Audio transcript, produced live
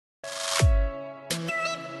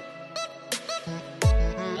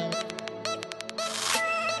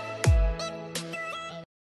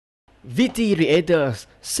VTCreators,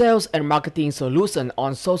 sales and marketing solution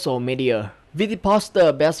on social media.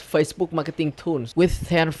 VTPoster best Facebook marketing tools with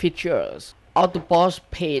 10 features. Auto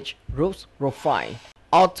post page rules profile.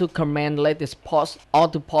 Auto comment latest post.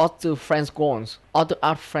 Auto post to friends goals. Auto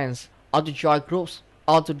add friends. Auto join groups.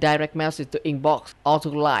 Auto direct message to inbox. Auto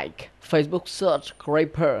like. Facebook search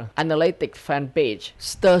scraper. Analytic Fanpage.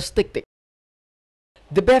 Statistic.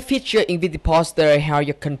 The best feature in VTPoster helps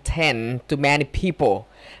your content to many people.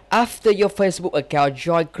 After your Facebook account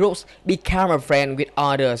join groups, become a friend with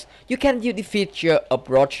others, you can use the feature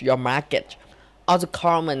approach your market. Also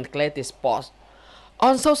comment latest posts.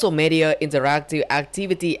 On social media, interactive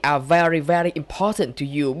activity are very important to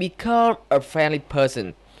you. Become a friendly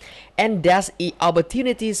person. And that's the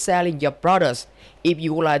opportunity selling your products. If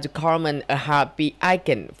you would like to comment a happy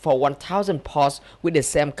icon for 1000 posts with the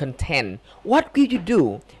same content, what will you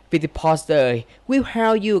do? VTPoster will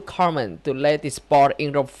help you comment to latest spot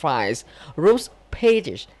in your files, groups,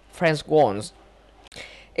 pages, friends goals.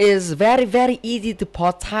 It's very easy to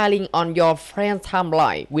post tiling on your friend's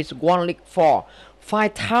timeline with one link for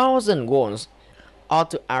 5000 goals or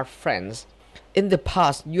to add friends. In the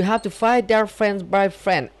past, you have to find their friends by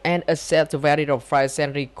friend and accept to verify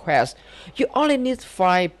send requests. You only need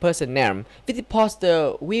 5 person name.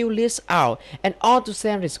 VTPoster will list out and all to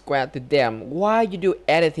send requests to them while you do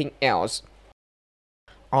anything else.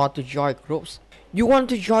 Or to join groups. You want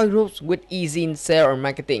to join groups with easy in sales or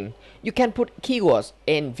marketing. You can put keywords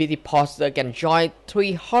and VTPoster can join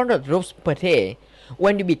 300 groups per day.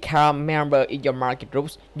 When you become a member in your market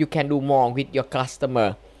groups, you can do more with your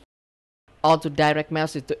customer. Auto direct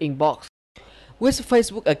message to inbox. With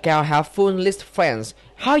Facebook account have full list friends,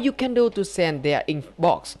 how you can do to send their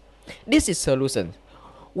inbox? This is solution.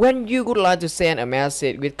 When you would like to send a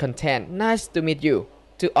message with content, nice to meet you,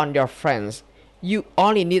 to on your friends, you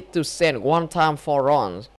only need to send one time for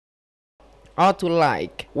runs. Or to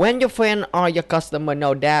like. When your friend or your customer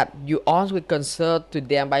know that you also concern to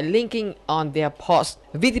them by linking on their post.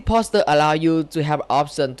 VTPoster allow you to have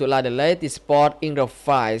option to like the latest spot in your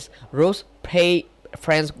files, rules, pay,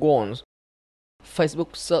 friends goals.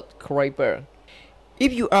 Facebook search scraper.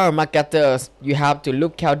 If you are marketers, you have to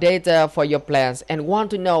look out data for your plans and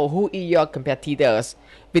want to know who is your competitors.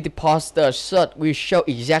 VTPoster search will show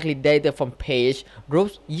exactly data from page,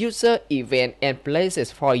 groups, user, event, and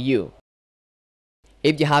places for you.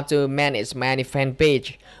 If you have to manage many fan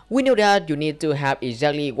page, we know that you need to have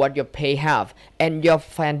exactly what your page have and your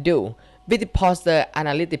fan do. VTPoster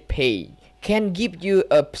Analytic Page can give you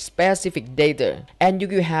a specific data and you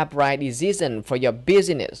will have right decision for your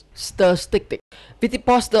business. Statistic.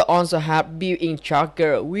 VTPoster also have built-in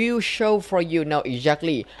tracker will show for you know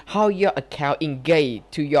exactly how your account engage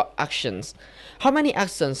to your actions, how many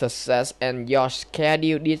actions success and your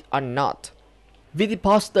schedule did or not.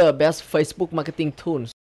 VTPoster best Facebook marketing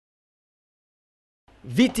tools.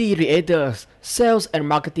 VTCreators, sales and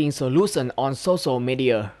marketing solution on social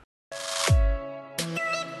media.